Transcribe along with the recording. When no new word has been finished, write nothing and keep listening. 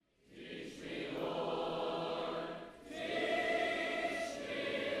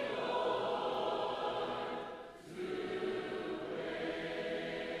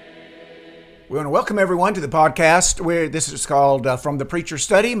We want to welcome everyone to the podcast. This is called From the Preacher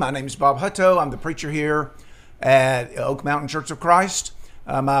Study. My name is Bob Hutto. I'm the preacher here at Oak Mountain Church of Christ.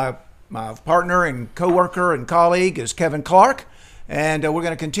 My partner and co-worker and colleague is Kevin Clark. And we're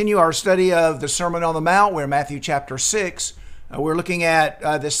going to continue our study of the Sermon on the Mount. We're in Matthew chapter 6. We're looking at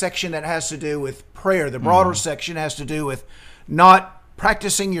the section that has to do with prayer. The broader section has to do with not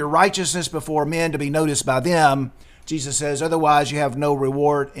practicing your righteousness before men to be noticed by them. Jesus says, otherwise you have no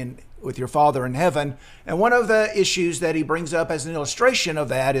reward with your Father in heaven. And one of the issues that he brings up as an illustration of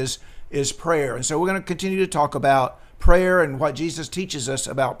that is prayer. And so we're going to continue to talk about prayer and what Jesus teaches us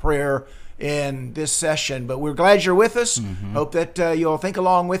about prayer in this session. But we're glad you're with us. Hope that you'll think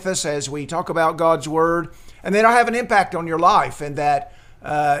along with us as we talk about God's Word. And then it'll have an impact on your life, and that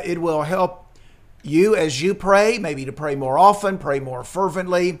it will help you as you pray, maybe to pray more often, pray more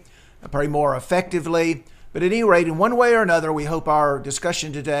fervently, pray more effectively. But at any rate, in one way or another, we hope our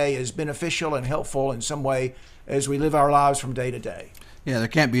discussion today is beneficial and helpful in some way as we live our lives from day to day. Yeah, there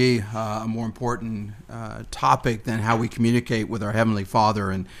can't be a more important topic than how we communicate with our Heavenly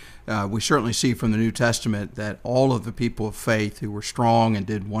Father. And we certainly see from the New Testament that all of the people of faith who were strong and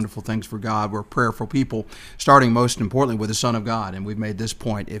did wonderful things for God were prayerful people, starting most importantly with the Son of God. And we've made this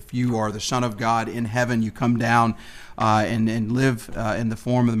point. If you are the Son of God in heaven, you come down and live in the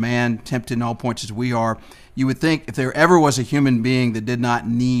form of the man, tempted in all points as we are. You would think if there ever was a human being that did not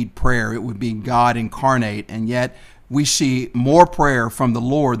need prayer, it would be God incarnate. And yet we see more prayer from the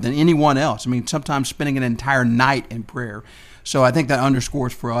Lord than anyone else. I mean, sometimes spending an entire night in prayer. So I think that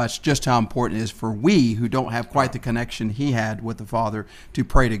underscores for us just how important it is for we who don't have quite the connection he had with the Father to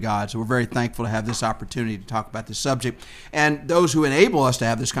pray to God. So we're very thankful to have this opportunity to talk about this subject. And those who enable us to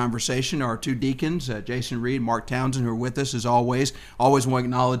have this conversation are our two deacons, Jason Reed, Mark Townsend, who are with us as always. Always want to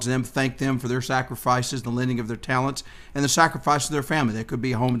acknowledge them, thank them for their sacrifices, the lending of their talents, and the sacrifice of their family. They could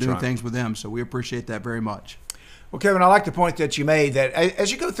be home doing things with them. So we appreciate that very much. Well, Kevin, I like the point that you made that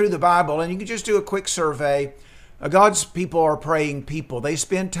as you go through the Bible, and you can just do a quick survey, God's people are praying people. They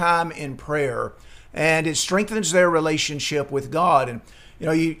spend time in prayer, and it strengthens their relationship with God. And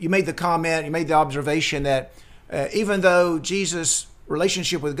you made the comment, you made the observation that even though Jesus'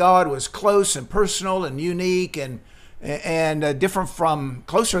 relationship with God was close and personal and unique and different from,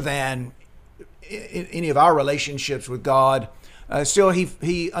 closer than any of our relationships with God, still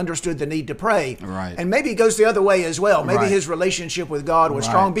he understood the need to pray. Right. And maybe it goes the other way as well. Maybe Right. his relationship with God was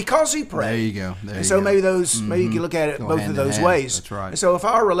strong because he prayed. There you go. And so maybe maybe you can look at it both of those ways. That's right. And so if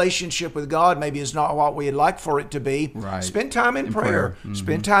our relationship with God maybe is not what we'd like for it to be, spend time in prayer.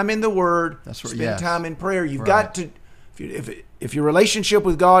 Spend time in the Word. Spend time in prayer. You've got to, if your relationship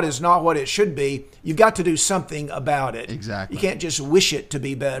with God is not what it should be, you've got to do something about it. Exactly. You can't just wish it to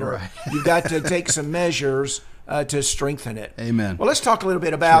be better. Right. You've got to take some measures to strengthen it. Amen. Well, let's talk a little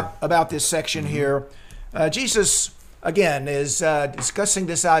bit about this section here. Jesus, again, is discussing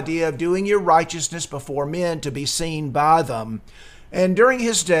this idea of doing your righteousness before men to be seen by them. And during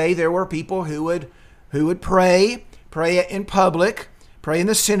his day, there were people who would pray in public, pray in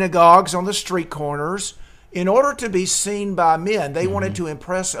the synagogues, on the street corners, in order to be seen by men. They wanted to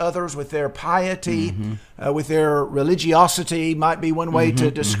impress others with their piety, with their religiosity, might be one way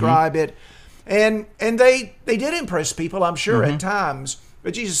to describe it. And they did impress people, I'm sure, at times.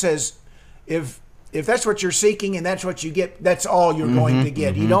 But Jesus says, if that's what you're seeking and that's what you get, that's all you're going to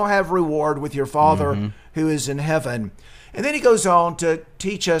get. You don't have reward with your Father who is in heaven. And then he goes on to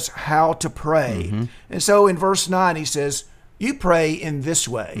teach us how to pray. And so in verse 9, he says, you pray in this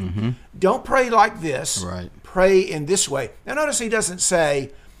way. Don't pray like this. Right. Pray in this way. Now notice he doesn't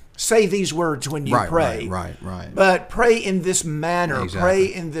say these words when you pray. Right. But pray in this manner. Exactly. Pray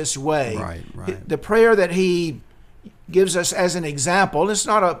in this way. Right. The prayer that he gives us as an example, it's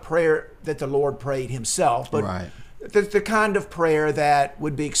not a prayer that the Lord prayed himself, but the kind of prayer that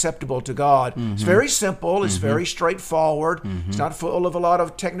would be acceptable to God. It's very simple. It's very straightforward. It's not full of a lot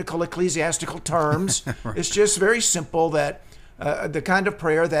of technical ecclesiastical terms. It's just very simple, that the kind of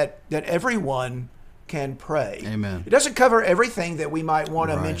prayer that everyone can pray. Amen. It doesn't cover everything that we might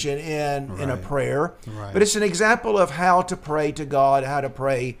want to mention in a prayer, but it's an example of how to pray to God, how to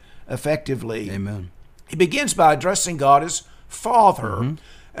pray effectively. Amen. He begins by addressing God as Father.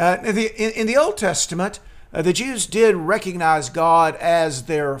 In the Old Testament, the Jews did recognize God as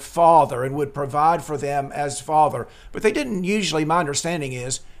their Father and would provide for them as Father, but they didn't usually, my understanding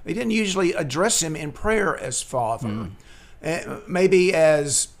is, they didn't usually address him in prayer as Father. Maybe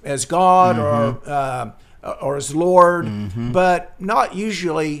as God or as Lord, but not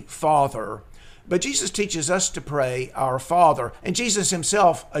usually Father. But Jesus teaches us to pray our Father, and Jesus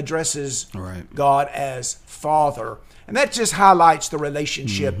himself addresses God as Father. And that just highlights the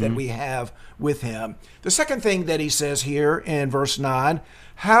relationship that we have with him. The second thing that he says here in verse 9,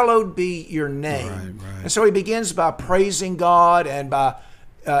 hallowed be your name. Right. And so he begins by praising God and by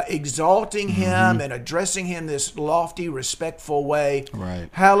exalting him and addressing him this lofty, respectful way. Right.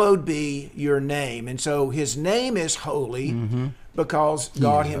 Hallowed be your name. And so his name is holy because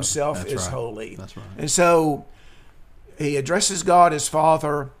God himself is holy. That's right. And so he addresses God as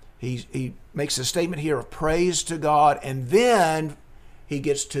Father. He makes a statement here of praise to God, and then he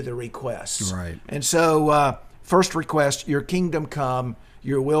gets to the requests. Right. And so first request, your kingdom come,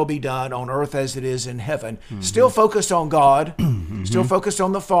 your will be done on earth as it is in heaven. Still focused on God, still focused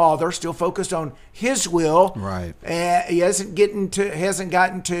on the Father, still focused on his will. Right. And he hasn't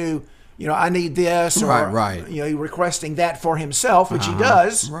gotten to, I need this, or Right. he requesting that for himself, which he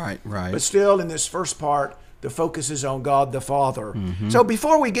does. Right. But still, in this first part, the focus is on God the Father. So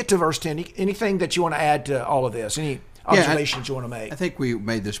before we get to verse 10, anything that you want to add to all of this? Any observations you want to make? I think we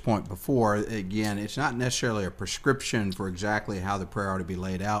made this point before. Again, it's not necessarily a prescription for exactly how the prayer ought to be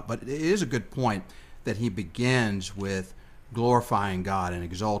laid out, but it is a good point that he begins with glorifying God and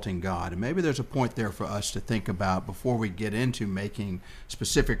exalting God. And maybe there's a point there for us to think about before we get into making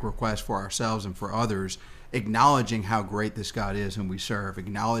specific requests for ourselves and for others, acknowledging how great this God is whom we serve,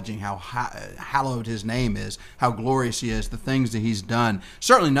 acknowledging how hallowed his name is, how glorious he is, the things that he's done.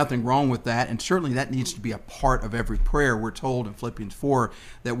 Certainly nothing wrong with that, and certainly that needs to be a part of every prayer. We're told in Philippians 4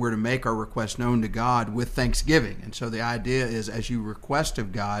 that we're to make our requests known to God with thanksgiving. And so the idea is, as you request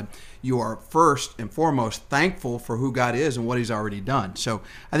of God, you are first and foremost thankful for who God is and what he's already done. So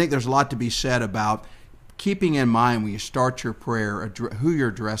I think there's a lot to be said about keeping in mind when you start your prayer who you're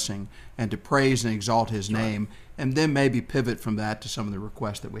addressing and to praise and exalt his name, and then maybe pivot from that to some of the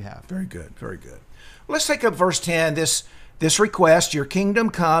requests that we have. Very good, very good. Well, let's take up verse 10, this request, your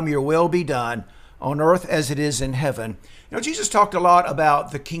kingdom come, your will be done on earth as it is in heaven. Jesus talked a lot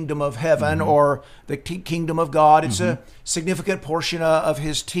about the kingdom of heaven or the kingdom of God. It's a significant portion of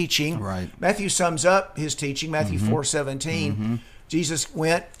his teaching. Right. Matthew sums up his teaching, Matthew 4:17. Jesus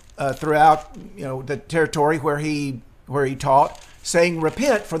went throughout the territory where he taught, saying,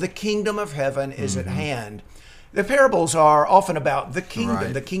 repent, for the kingdom of heaven is at hand. The parables are often about the kingdom.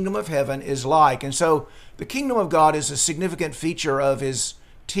 Right. The kingdom of heaven is like. And so the kingdom of God is a significant feature of his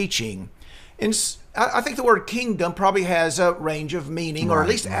teaching. And I think the word kingdom probably has a range of meaning, or at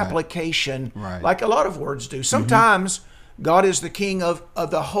least application, like a lot of words do. Sometimes God is the king of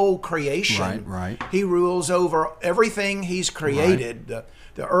the whole creation. Right. He rules over everything he's created.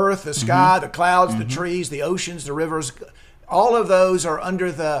 The earth, the sky, the clouds, the trees, the oceans, the rivers. All of those are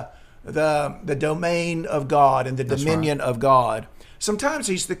under the domain of God and the dominion of God. Sometimes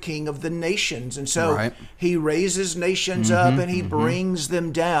he's the king of the nations, and so he raises nations up and he brings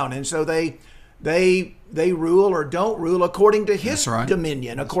them down, and so they rule or don't rule according to his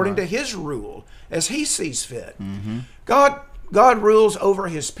dominion, according to his rule, as he sees fit. God rules over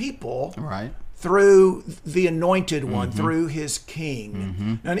his people through the anointed one, through his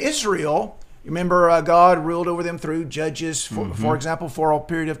king. Now in Israel, remember, God ruled over them through judges, for example, for a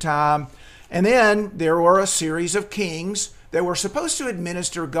period of time. And then there were a series of kings that were supposed to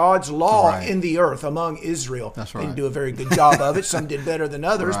administer God's law in the earth among Israel. They didn't do a very good job of it. Some did better than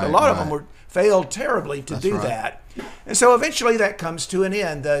others, but a lot of them failed terribly to do that. And so eventually that comes to an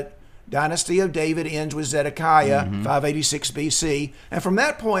end. The dynasty of David ends with Zedekiah, 586 BC. And from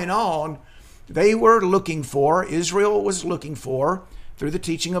that point on, Israel was looking for, through the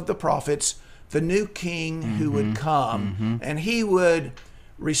teaching of the prophets, the new king who would come, and he would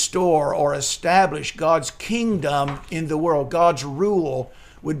restore or establish God's kingdom in the world. God's rule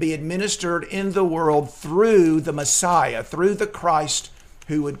would be administered in the world through the Messiah, through the Christ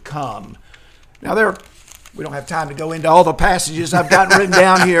who would come. Now we don't have time to go into all the passages I've got written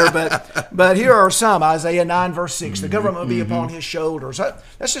down here, but here are some. Isaiah 9 verse 6, the government will be upon his shoulders.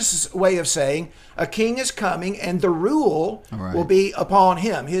 That's just a way of saying a king is coming and the rule will be upon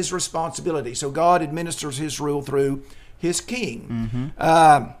him, his responsibility. So God administers his rule through his king.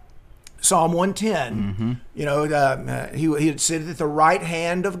 Psalm 110, he had sit at the right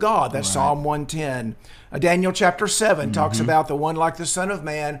hand of God. That's Psalm 110. Daniel chapter 7 talks about the one like the Son of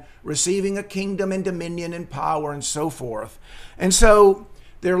Man receiving a kingdom and dominion and power and so forth. And so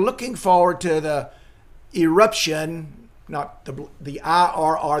they're looking forward to the eruption, not the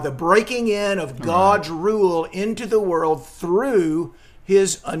IRR, the breaking in of God's rule into the world through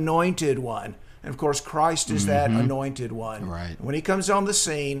his anointed one. And of course, Christ is that anointed one. When he comes on the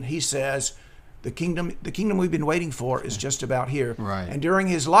scene, he says, the kingdom we've been waiting for is just about here. And during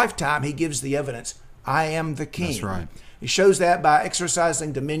his lifetime, he gives the evidence, I am the king. He shows that by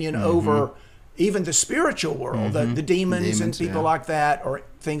exercising dominion over even the spiritual world, the demons and people like that, or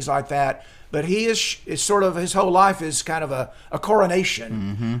things like that. But he is sort of, his whole life is kind of a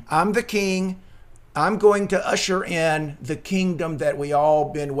coronation. I'm the king. I'm going to usher in the kingdom that we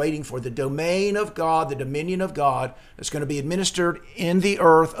all been waiting for, the domain of God, the dominion of God that's going to be administered in the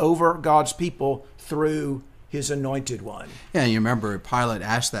earth over God's people through his anointed one. Yeah, you remember Pilate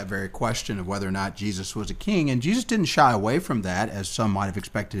asked that very question of whether or not Jesus was a king, and Jesus didn't shy away from that, as some might have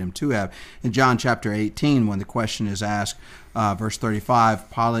expected him to have. In John chapter 18, when the question is asked, verse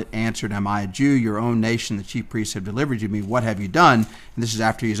 35, Pilate answered, "Am I a Jew? Your own nation, the chief priests, have delivered you to me. What have you done?" And this is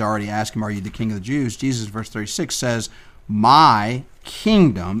after he's already asked him, "Are you the king of the Jews?" Jesus, verse 36, says, "My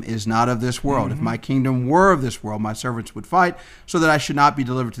kingdom is not of this world. If my kingdom were of this world, my servants would fight so that I should not be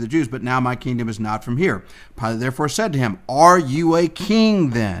delivered to the Jews. But now my kingdom is not from here." Pilate therefore said to him, "Are you a king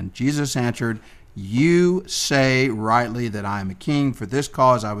then?" Jesus answered, "You say rightly that I am a king. For this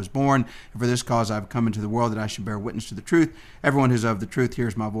cause I was born, and for this cause I have come into the world, that I should bear witness to the truth. Everyone who's of the truth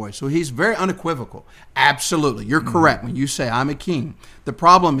hears my voice." So he's very unequivocal. Absolutely. You're correct when you say I'm a king. The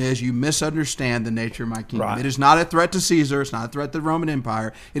problem is you misunderstand the nature of my kingdom. Right. It is not a threat to Caesar. It's not a threat to the Roman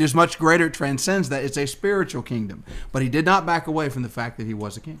Empire. It is much greater. It transcends that. It's a spiritual kingdom. But he did not back away from the fact that he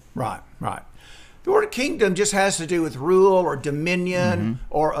was a king. Right, right. The word kingdom just has to do with rule or dominion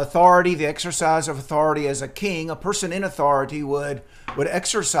or authority, the exercise of authority as a king. A person in authority would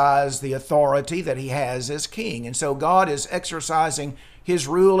exercise the authority that he has as king. And so God is exercising his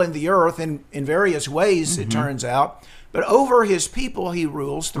rule in the earth in various ways, it turns out. But over his people, he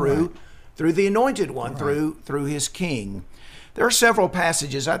rules through the anointed one, through his king. There are several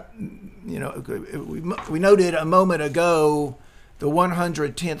passages. We noted a moment ago the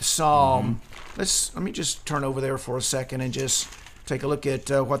 110th Psalm. Let me just turn over there for a second and just take a look at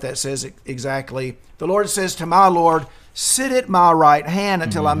what that says exactly. The Lord says to my Lord, "Sit at my right hand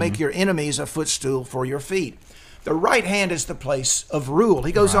until I make your enemies a footstool for your feet." The right hand is the place of rule.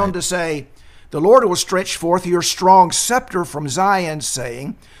 He goes on to say, "The Lord will stretch forth your strong scepter from Zion,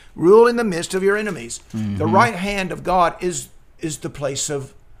 saying, rule in the midst of your enemies." The right hand of God is the place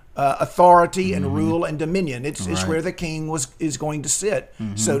of authority and rule and dominion. It's where the king is going to sit,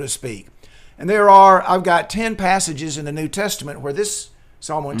 so to speak. And I've got 10 passages in the New Testament where this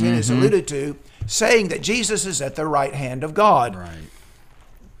Psalm 110 is alluded to, saying that Jesus is at the right hand of God. Right.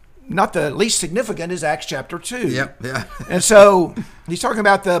 Not the least significant is Acts chapter 2. Yep. Yeah. And so he's talking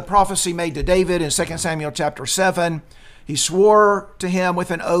about the prophecy made to David in 2 Samuel chapter 7. He swore to him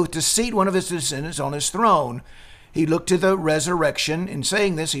with an oath to seat one of his descendants on his throne. He looked to the resurrection. In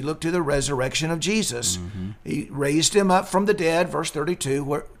saying this, he looked to the resurrection of Jesus. He raised him up from the dead, verse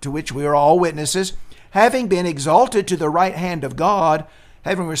 32, to which we are all witnesses, having been exalted to the right hand of God,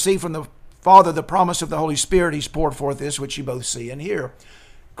 having received from the Father the promise of the Holy Spirit, he's poured forth this, which you both see and hear.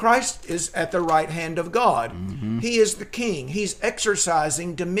 Christ is at the right hand of God. He is the king. He's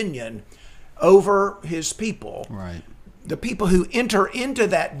exercising dominion over his people. Right. The people who enter into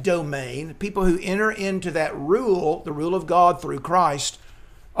that domain, people who enter into that rule, the rule of God through Christ,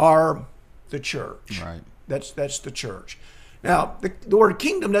 are the church. Right. That's the church. Now, the word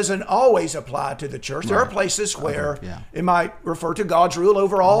kingdom doesn't always apply to the church. There are places where it might refer to God's rule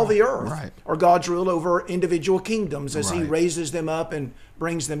over all the earth, or God's rule over individual kingdoms as he raises them up and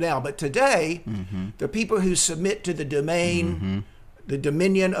brings them down. But today, the people who submit to the domain, the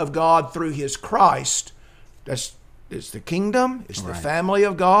dominion of God through his Christ, it's the kingdom, it's the family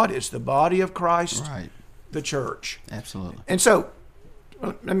of God, it's the body of Christ, the church. Absolutely. And so,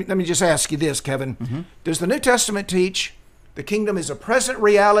 let me just ask you this, Kevin. Does the New Testament teach the kingdom is a present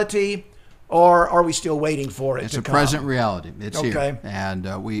reality, or are we still waiting for it to come? It's a present reality. It's here. And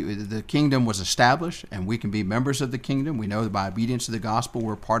the kingdom was established, and we can be members of the kingdom. We know that by obedience to the gospel,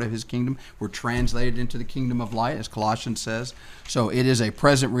 we're part of his kingdom. We're translated into the kingdom of light, as Colossians says. So it is a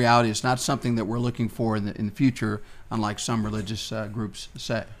present reality. It's not something that we're looking for in the future, unlike some religious groups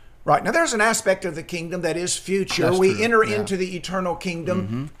say. Right. Now, there's an aspect of the kingdom that is future. That's we true. enter into the eternal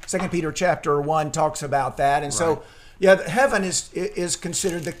kingdom. 2 Peter chapter 1 talks about that. And so, heaven is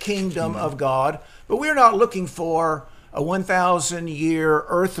considered the kingdom of God, but we're not looking for a 1,000-year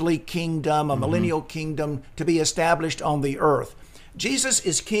earthly kingdom, a millennial kingdom to be established on the earth. Jesus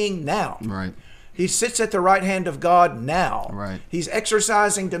is king now. Right. He sits at the right hand of God now. Right. He's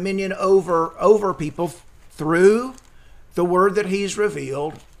exercising dominion over people through the word that he's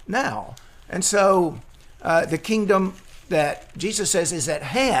revealed now. And so the kingdom that Jesus says is at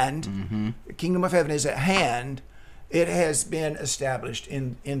hand, the kingdom of heaven is at hand, it has been established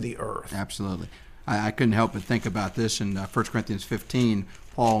in the earth. Absolutely. I couldn't help but think about this in 1 Corinthians 15,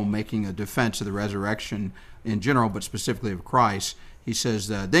 Paul making a defense of the resurrection in general, but specifically of Christ. He says,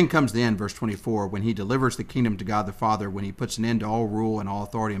 then comes the end, verse 24, when he delivers the kingdom to God the Father, when he puts an end to all rule and all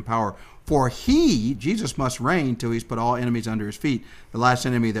authority and power. For he, Jesus, must reign till he's put all enemies under his feet. The last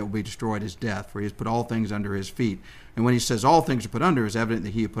enemy that will be destroyed is death, for he has put all things under his feet. And when he says all things are put under, it's evident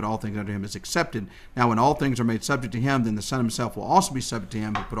that he who put all things under him is accepted. Now when all things are made subject to him, then the Son himself will also be subject to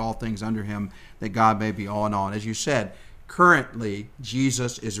him who put all things under him, that God may be all in all. And as you said, currently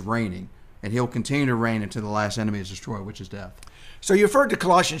Jesus is reigning, and he'll continue to reign until the last enemy is destroyed, which is death. So you referred to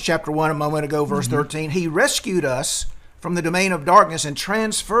Colossians chapter 1 a moment ago, verse 13. He rescued us from the domain of darkness and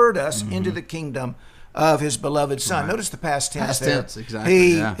transferred us into the kingdom of his beloved Son. Notice the past tense there. Past tense,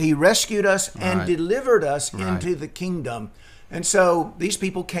 exactly. He rescued us and delivered us into the kingdom. And so these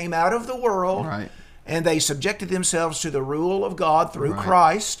people came out of the world and they subjected themselves to the rule of God through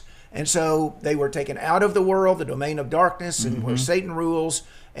Christ. And so they were taken out of the world, the domain of darkness, and where Satan rules,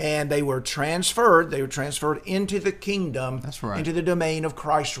 and they were transferred. They were transferred into the kingdom, into the domain of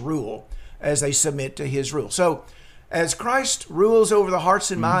Christ's rule, as they submit to his rule. So as Christ rules over the hearts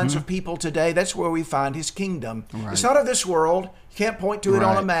and minds of people today, that's where we find his kingdom. It's not of this world. You can't point to it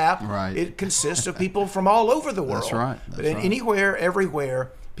on a map. It consists of people from all over the world. But anywhere,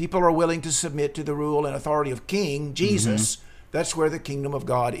 everywhere, people are willing to submit to the rule and authority of King Jesus. That's where the kingdom of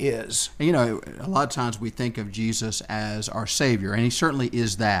God is. And, you know, a lot of times we think of Jesus as our Savior, and he certainly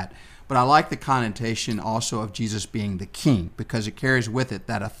is that. But I like the connotation also of Jesus being the king, because it carries with it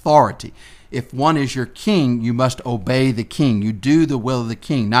that authority. If one is your king, you must obey the king. You do the will of the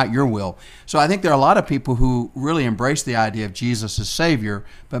king, not your will. So I think there are a lot of people who really embrace the idea of Jesus as Savior,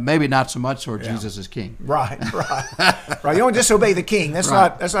 but maybe not so much for Jesus as king. Right. You don't just obey the king. That's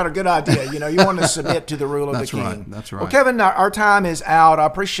not a good idea. You know, you want to submit to the rule of the king. That's right. Well, Kevin, our time is out. I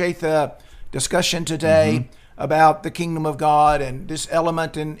appreciate the discussion today about the kingdom of God and this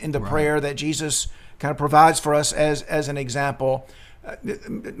element in the prayer that Jesus kind of provides for us as an example.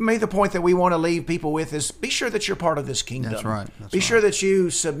 Maybe the point that we want to leave people with is be sure that you're part of this kingdom. That's right. Be sure that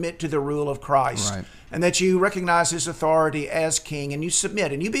you submit to the rule of Christ and that you recognize his authority as king and you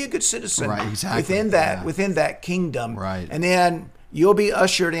submit and you be a good citizen within that kingdom. And then you'll be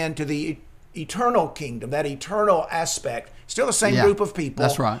ushered into the eternal kingdom, that eternal aspect. Still the same group of people.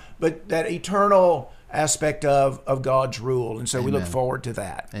 That's right. But that eternal aspect of God's rule. And so we look forward to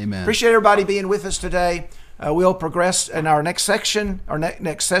that. Amen. Appreciate everybody being with us today. We'll progress in our next section,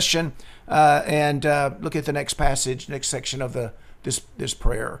 next session, and look at the next passage, next section of this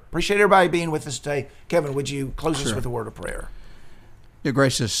prayer. Appreciate everybody being with us today. Kevin, would you close us with a word of prayer? Dear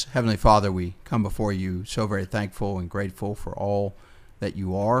gracious Heavenly Father, we come before you so very thankful and grateful for all that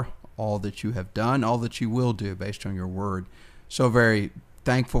you are, all that you have done, all that you will do based on your word. So very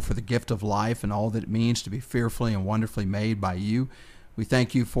thankful for the gift of life and all that it means to be fearfully and wonderfully made by you. We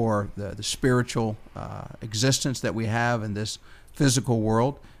thank you for the spiritual existence that we have in this physical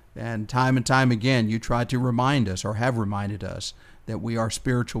world. And time again, you try to remind us, or have reminded us, that we are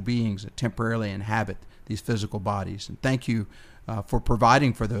spiritual beings that temporarily inhabit these physical bodies. And thank you for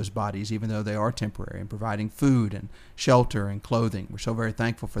providing for those bodies, even though they are temporary, and providing food and shelter and clothing. We're so very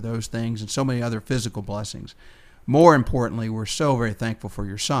thankful for those things and so many other physical blessings. More importantly, we're so very thankful for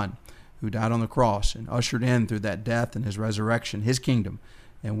your Son, who died on the cross and ushered in through that death and his resurrection, his kingdom.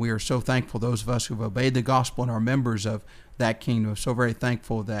 And we are so thankful, those of us who've obeyed the gospel and are members of that kingdom, are so very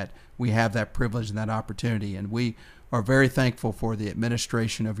thankful that we have that privilege and that opportunity. And we are very thankful for the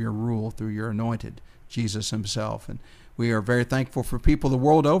administration of your rule through your anointed, Jesus himself. And we are very thankful for people the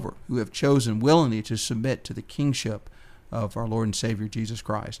world over who have chosen willingly to submit to the kingship of our Lord and Savior, Jesus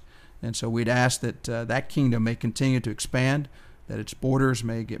Christ. And so we'd ask that that kingdom may continue to expand, that its borders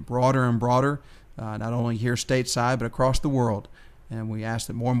may get broader and broader, not only here stateside, but across the world. And we ask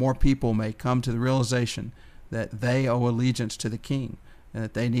that more and more people may come to the realization that they owe allegiance to the King and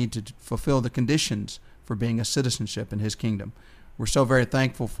that they need to fulfill the conditions for being a citizenship in his kingdom. We're so very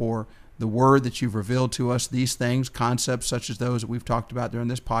thankful for the word that you've revealed to us, these things, concepts such as those that we've talked about during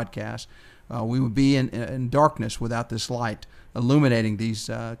this podcast. We would be in darkness without this light illuminating these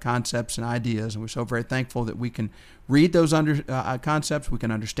concepts and ideas. And we're so very thankful that we can read those concepts, we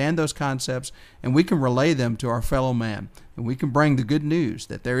can understand those concepts, and we can relay them to our fellow man. And we can bring the good news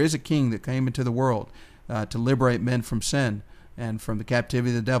that there is a king that came into the world to liberate men from sin and from the captivity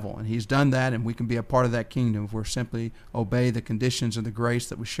of the devil. And he's done that, and we can be a part of that kingdom if we simply obey the conditions of the grace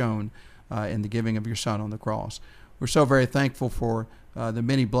that was shown in the giving of your Son on the cross. We're so very thankful for the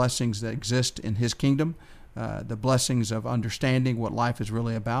many blessings that exist in his kingdom, the blessings of understanding what life is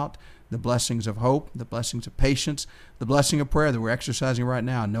really about, the blessings of hope, the blessings of patience, the blessing of prayer that we're exercising right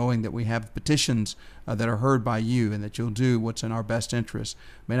now, knowing that we have petitions that are heard by you and that you'll do what's in our best interest.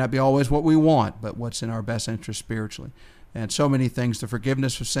 May not be always what we want, but what's in our best interest spiritually. and so many things, the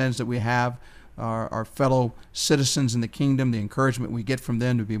forgiveness of sins that we have, our fellow citizens in the kingdom, the encouragement we get from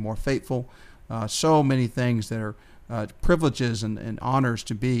them to be more faithful, so many things that are privileges and honors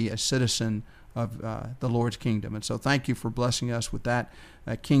to be a citizen of the Lord's kingdom. And so thank you for blessing us with that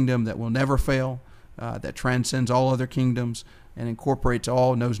kingdom that will never fail, that transcends all other kingdoms and incorporates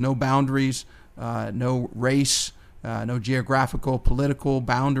all, knows no boundaries, no race, no geographical, political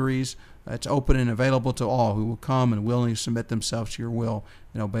boundaries. It's open and available to all who will come and willingly submit themselves to your will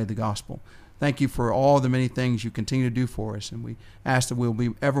and obey the gospel. Thank you for all the many things you continue to do for us, and we ask that we'll be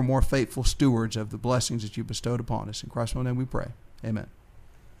ever more faithful stewards of the blessings that you bestowed upon us. In Christ's name we pray. Amen.